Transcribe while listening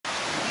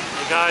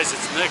guys,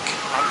 it's Nick.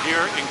 I'm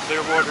here in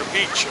Clearwater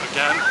Beach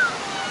again,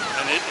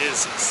 and it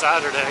is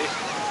Saturday,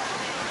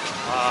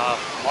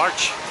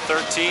 March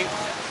 13th,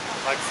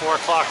 like 4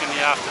 o'clock in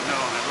the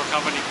afternoon, and look how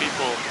many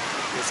people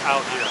is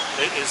out here.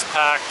 It is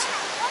packed,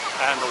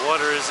 and the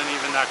water isn't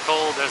even that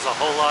cold. There's a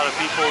whole lot of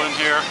people in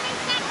here,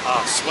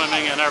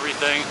 swimming and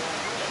everything.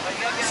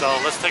 So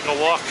let's take a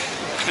walk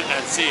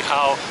and see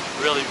how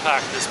really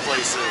packed this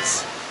place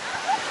is.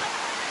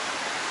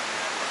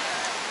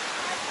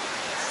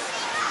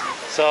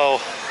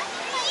 So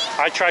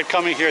I tried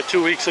coming here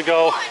 2 weeks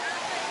ago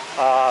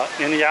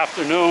in the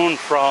afternoon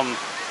from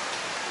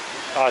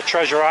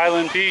Treasure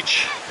Island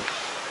Beach,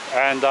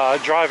 and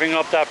driving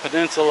up that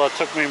peninsula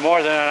took me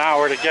more than an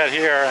hour to get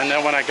here, and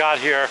then when I got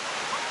here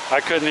I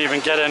couldn't even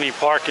get any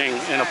parking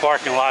in the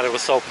parking lot. It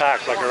was so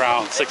packed, like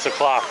around 6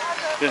 o'clock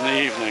in the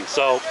evening.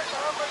 So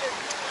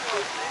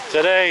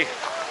today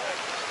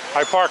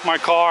I parked my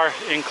car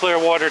in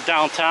Clearwater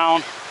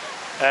downtown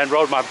and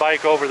rode my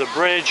bike over the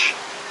bridge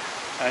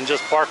and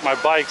just parked my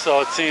bike, so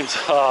it seems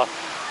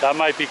that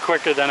might be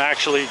quicker than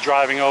actually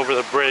driving over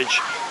the bridge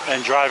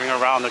and driving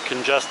around the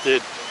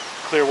congested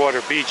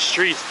Clearwater Beach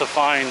streets to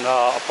find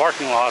a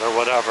parking lot or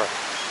whatever.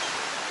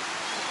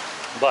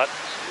 But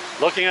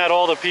looking at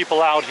all the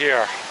people out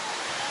here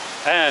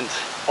and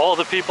all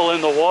the people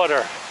in the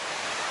water,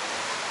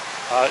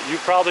 you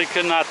probably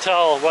could not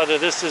tell whether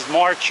this is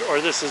March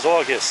or this is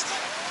August.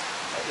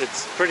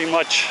 It's pretty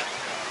much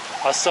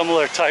a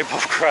similar type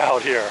of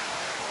crowd here.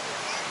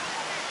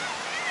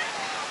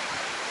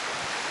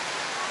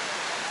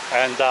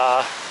 And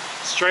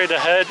straight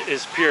ahead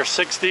is Pier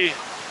 60,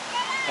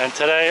 and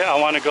today I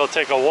want to go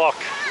take a walk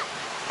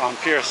on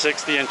Pier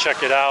 60 and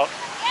check it out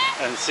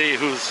and see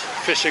who's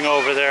fishing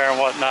over there and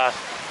whatnot,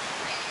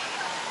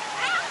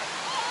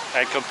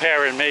 and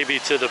compare it maybe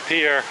to the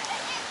pier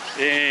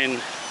in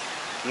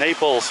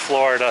Naples,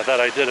 Florida that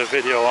I did a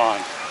video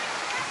on,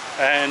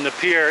 and the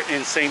pier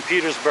in St.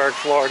 Petersburg,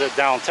 Florida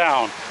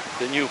downtown,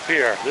 the new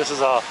pier. This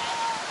is I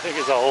think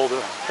it's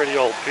a pretty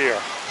old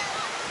pier.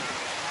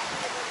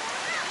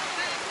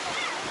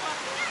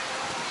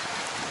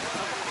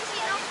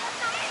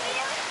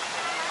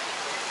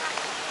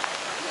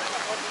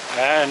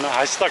 And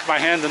I stuck my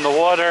hand in the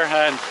water,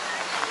 and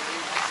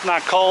it's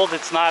not cold,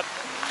 it's not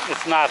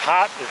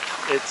hot,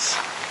 it's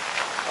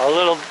a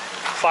little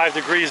 5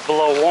 degrees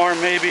below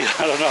warm maybe,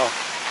 I don't know.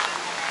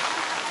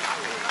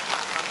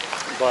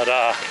 But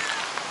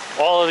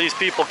all of these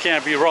people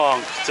can't be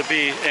wrong to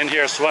be in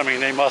here swimming.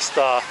 They must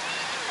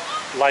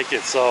like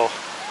it. So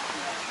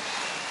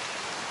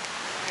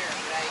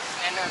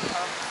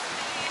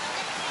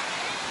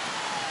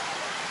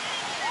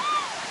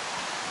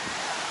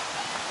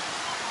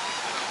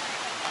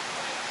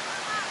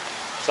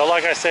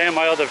like I say in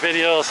my other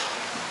videos,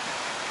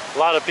 a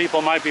lot of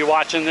people might be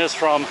watching this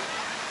from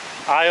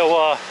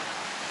Iowa,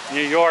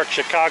 New York,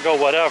 Chicago,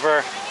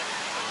 whatever,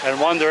 and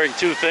wondering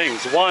two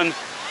things. One,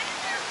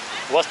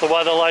 what's the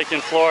weather like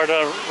in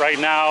Florida right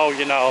now,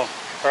 you know,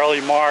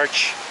 early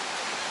March?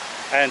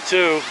 And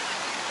two,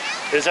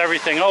 is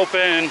everything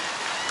open?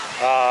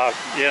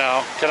 You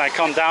know, can I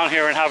come down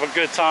here and have a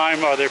good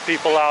time? Are there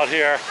people out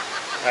here?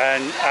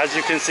 And as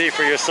you can see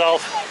for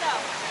yourself,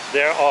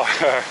 there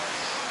are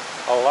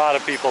a lot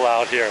of people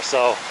out here.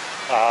 So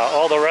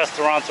all the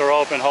restaurants are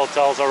open,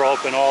 hotels are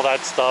open, all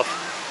that stuff.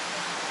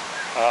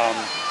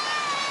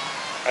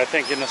 I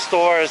think in the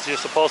stores you're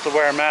supposed to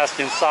wear a mask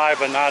inside,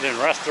 but not in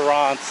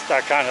restaurants,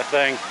 that kind of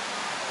thing.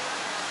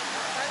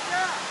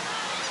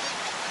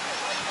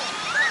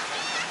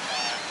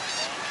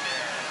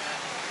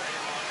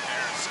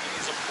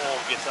 Squeeze a pole,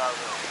 gets out of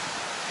there.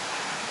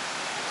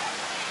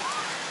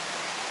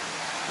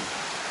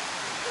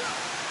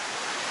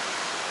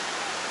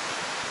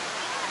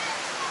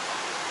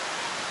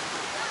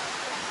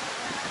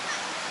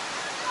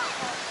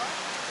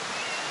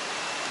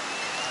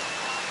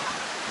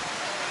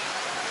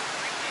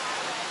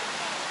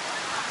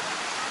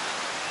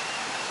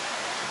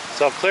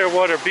 So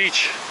Clearwater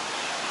Beach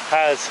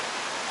has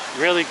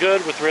really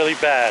good with really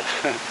bad.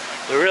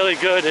 The really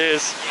good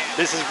is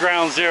this is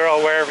ground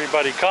zero where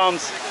everybody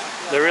comes.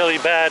 The really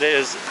bad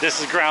is this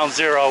is ground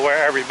zero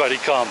where everybody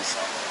comes.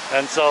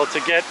 And so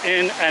to get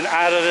in and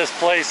out of this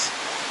place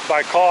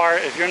by car,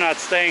 if you're not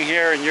staying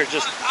here and you're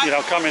just, you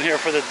know, coming here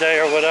for the day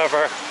or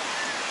whatever,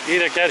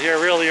 either get here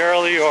really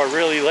early or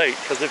really late.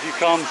 Because if you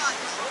come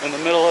in the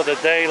middle of the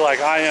day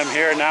like I am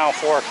here now,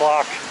 4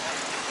 o'clock,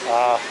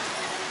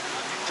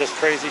 just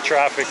crazy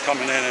traffic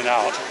coming in and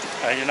out,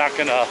 and you're not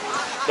gonna,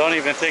 don't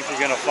even think you're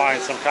gonna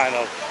find some kind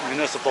of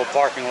municipal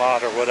parking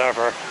lot or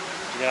whatever.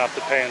 You're gonna have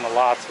to pay in the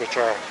lots, which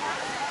are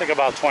I think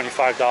about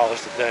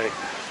 $25 a day.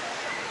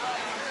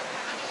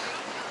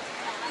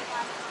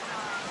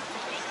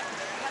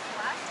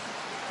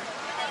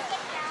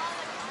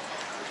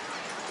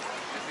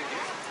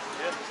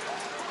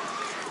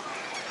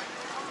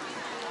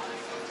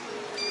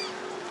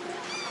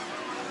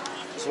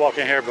 I was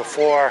walking here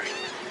before,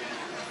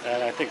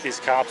 and I think these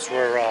cops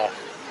were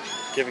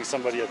giving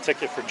somebody a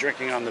ticket for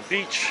drinking on the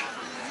beach.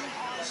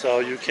 So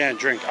you can't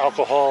drink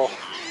alcohol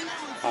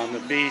on the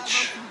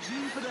beach.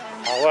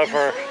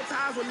 However,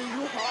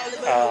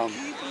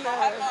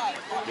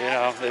 you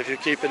know, if you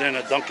keep it in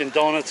a Dunkin'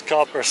 Donuts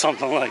cup or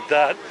something like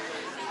that,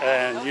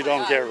 and you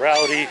don't get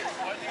rowdy,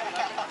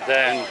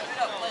 then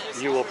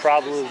you will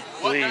probably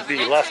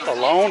be left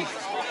alone.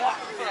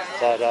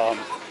 But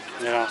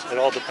you know, it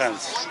all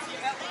depends.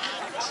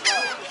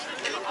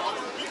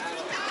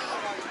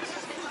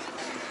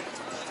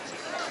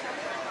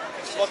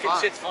 Fucking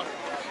shit's funny.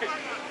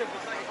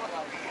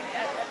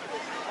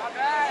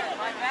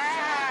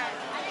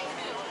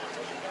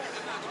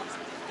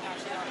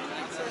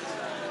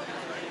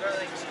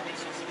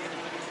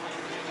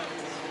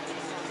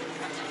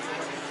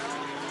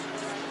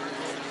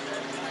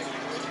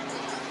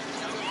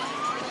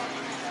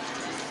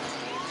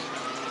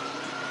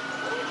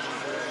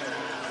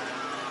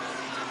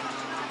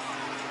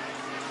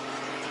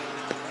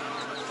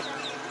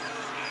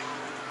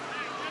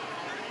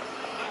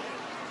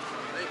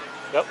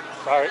 Yep,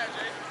 sorry.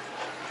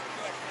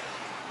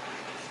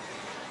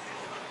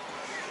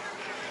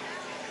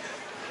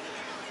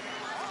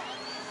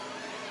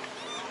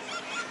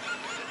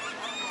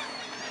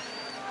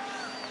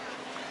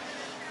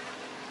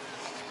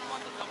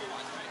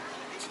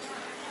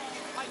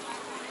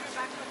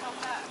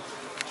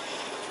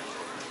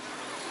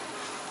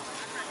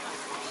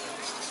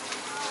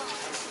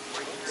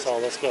 So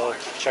let's go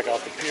check out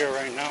the pier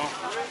right now.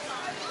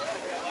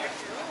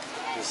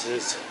 This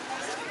is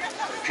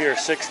Pier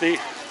 60.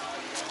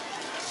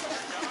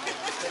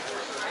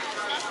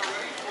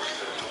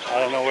 I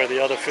don't know where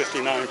the other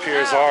 59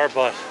 piers are,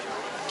 but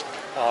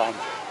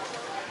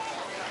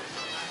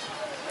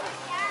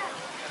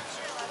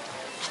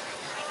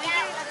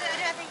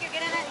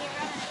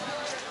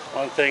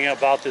one thing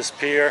about this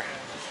pier,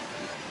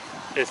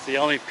 it's the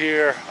only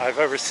pier I've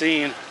ever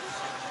seen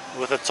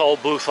with a toll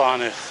booth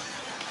on it.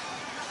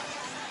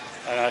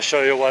 And I'll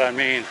show you what I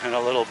mean in a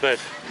little bit.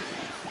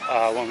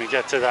 When we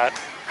get to that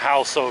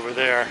house over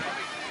there,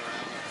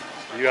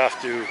 you have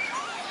to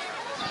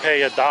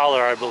pay $1,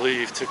 I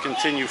believe, to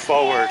continue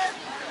forward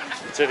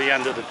to the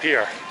end of the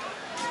pier.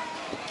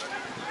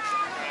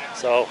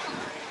 So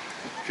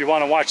if you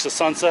want to watch the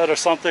sunset or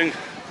something,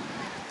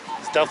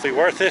 it's definitely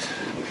worth it.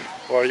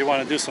 Or you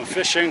want to do some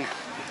fishing,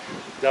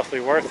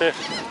 definitely worth it.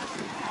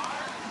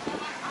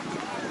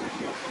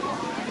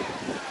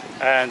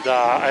 And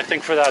I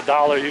think for that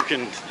 $1 you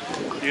can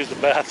use the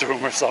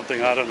bathroom or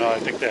something. I don't know, I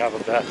think they have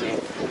a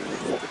bathroom.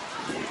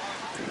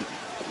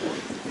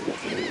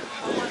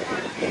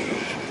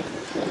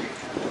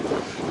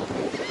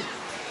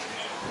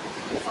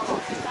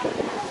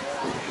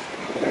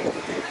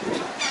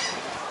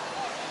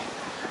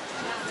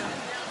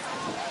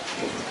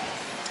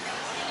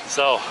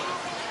 So,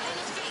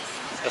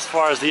 as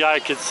far as the eye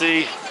could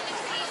see,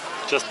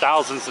 just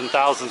thousands and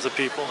thousands of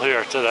people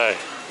here today.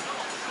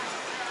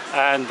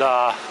 And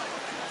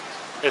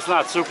it's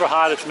not super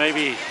hot, it's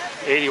maybe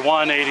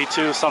 81,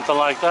 82, something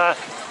like that.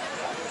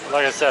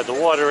 Like I said, the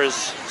water is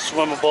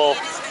swimmable,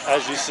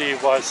 as you see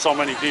by so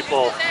many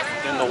people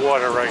in the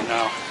water right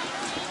now.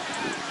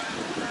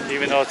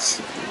 Even though it's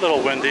a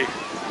little windy.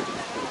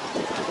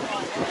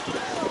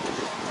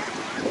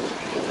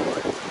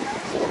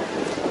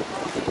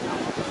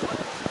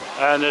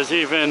 And there's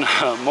even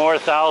more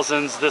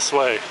thousands this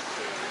way.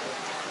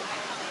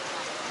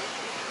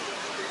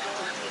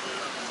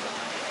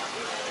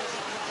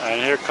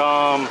 And here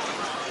come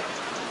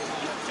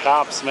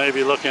cops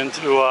maybe looking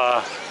to,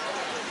 I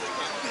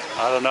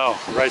don't know,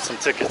 write some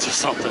tickets or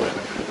something.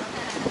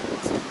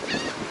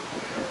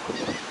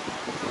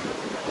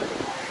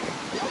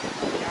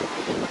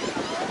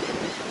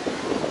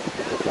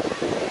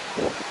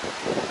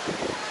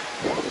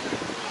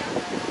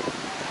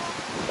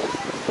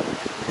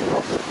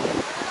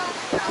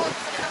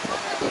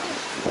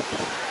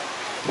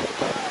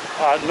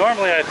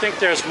 Normally I think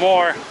there's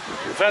more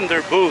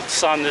vendor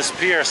booths on this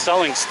pier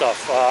selling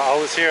stuff. I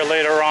was here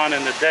later on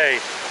in the day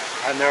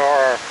and there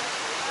are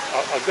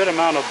a good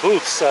amount of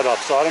booths set up,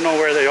 so I don't know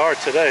where they are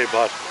today,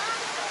 but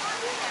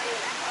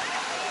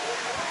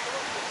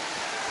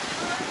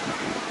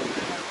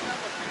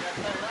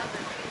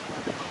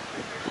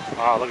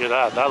wow, look at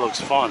that, that looks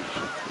fun.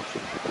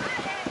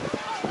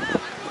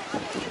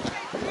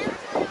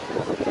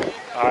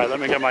 Alright, let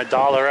me get my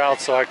 $1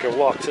 out so I can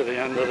walk to the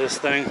end of this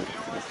thing.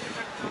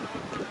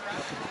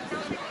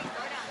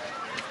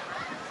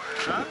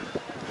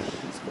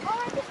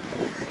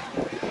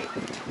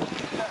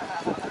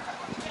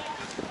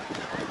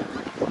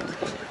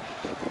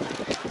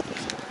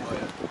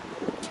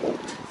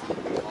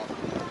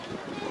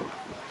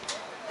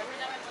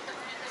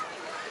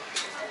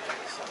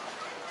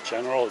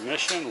 General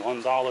admission,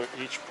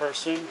 $1 each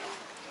person.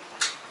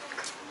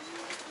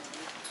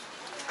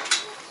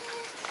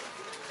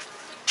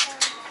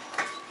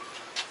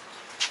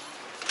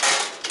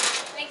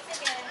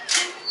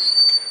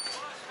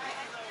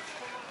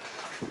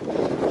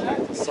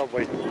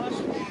 Subway.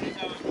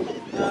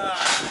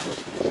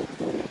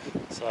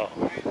 So,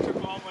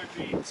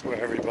 that's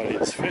where everybody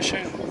is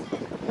fishing.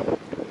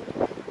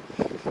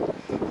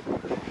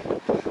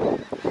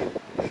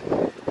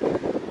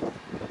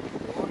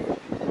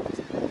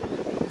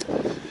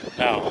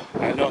 Now,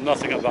 I know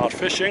nothing about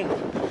fishing,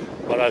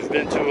 but I've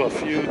been to a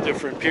few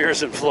different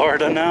piers in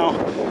Florida now.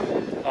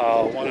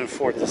 One in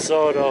Fort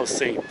DeSoto,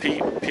 St.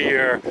 Pete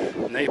Pier,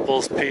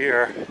 Naples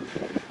Pier,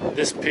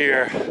 this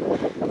pier,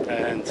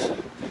 and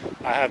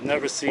I have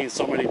never seen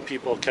so many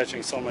people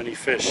catching so many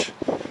fish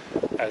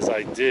as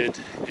I did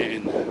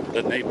in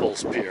the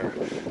Naples Pier.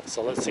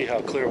 So let's see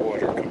how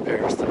Clearwater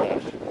compares to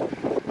that.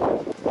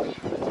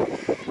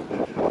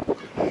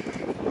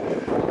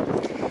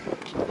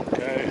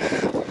 Okay,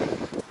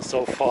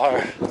 so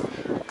far,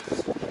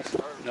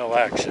 no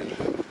action.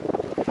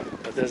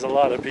 But there's a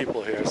lot of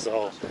people here,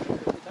 so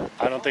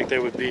I don't think they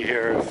would be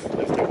here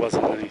if there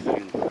wasn't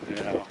anything,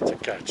 you know, to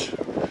catch.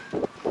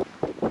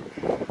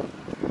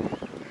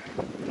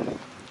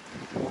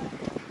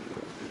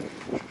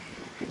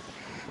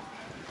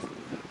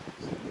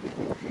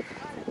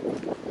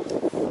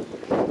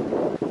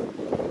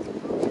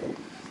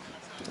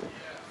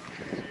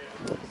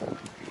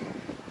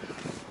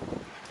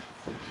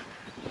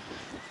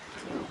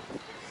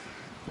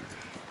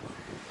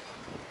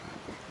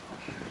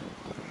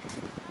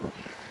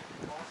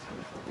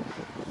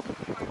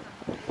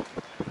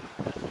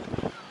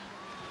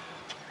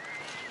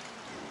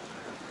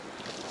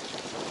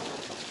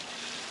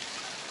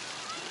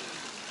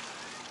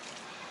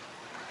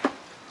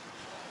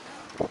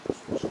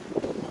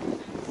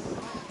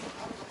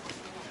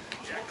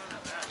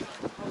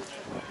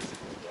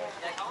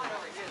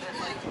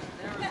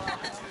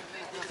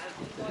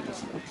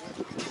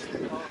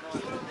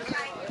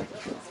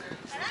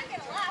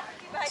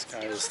 This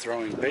guy is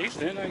throwing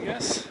bait in, I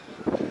guess.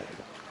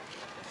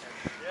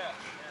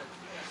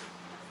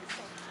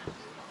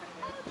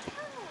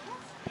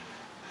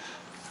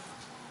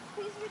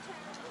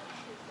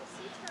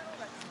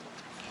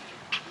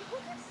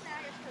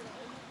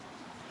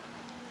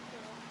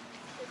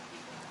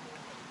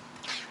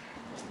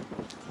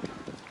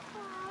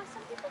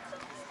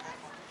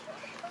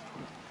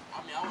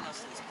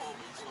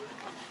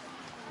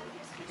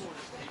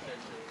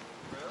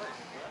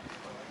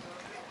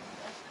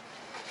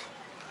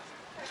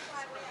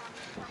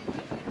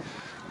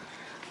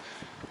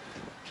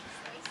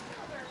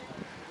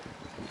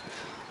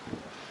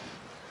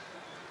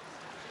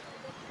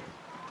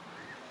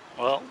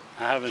 Well,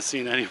 I haven't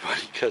seen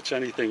anybody catch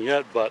anything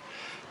yet, but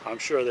I'm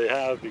sure they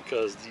have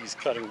because these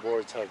cutting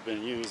boards have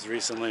been used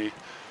recently.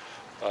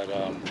 But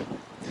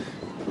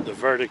the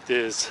verdict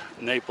is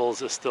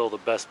Naples is still the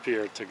best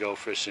pier to go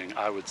fishing,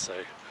 I would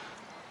say.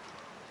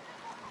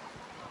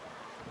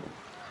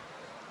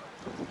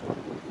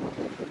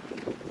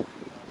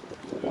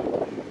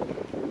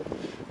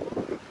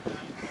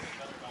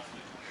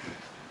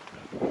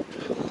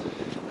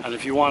 And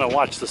if you want to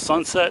watch the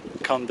sunset,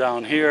 come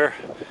down here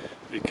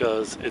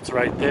because it's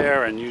right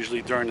there, and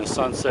usually during the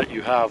sunset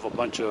you have a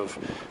bunch of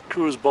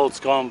cruise boats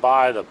going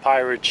by, the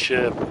pirate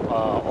ship,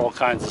 all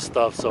kinds of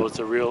stuff, so it's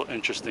a real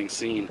interesting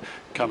scene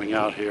coming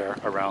out here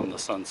around the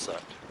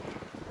sunset.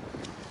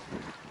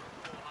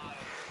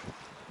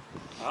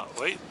 Oh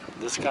wait,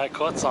 this guy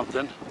caught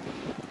something.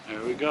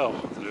 There we go,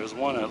 there's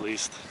one at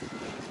least.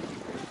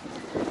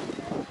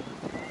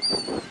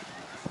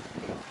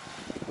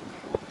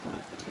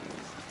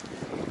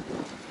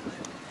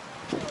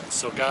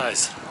 So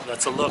guys,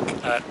 that's a look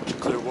at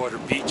Clearwater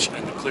Beach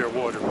and the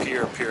Clearwater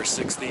Pier, Pier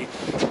 60,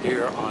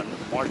 here on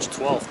March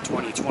 12th,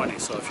 2020.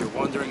 So if you're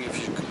wondering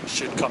if you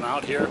should come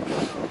out here,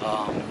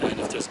 and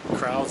if there's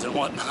crowds and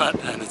whatnot,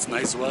 and it's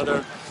nice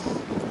weather,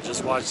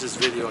 just watch this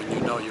video and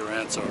you know your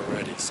answer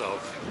already. So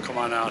come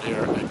on out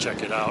here and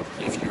check it out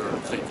if you're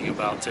thinking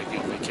about taking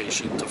a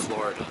vacation to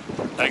Florida.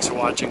 Thanks for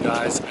watching,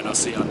 guys, and I'll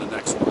see you on the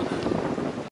next one.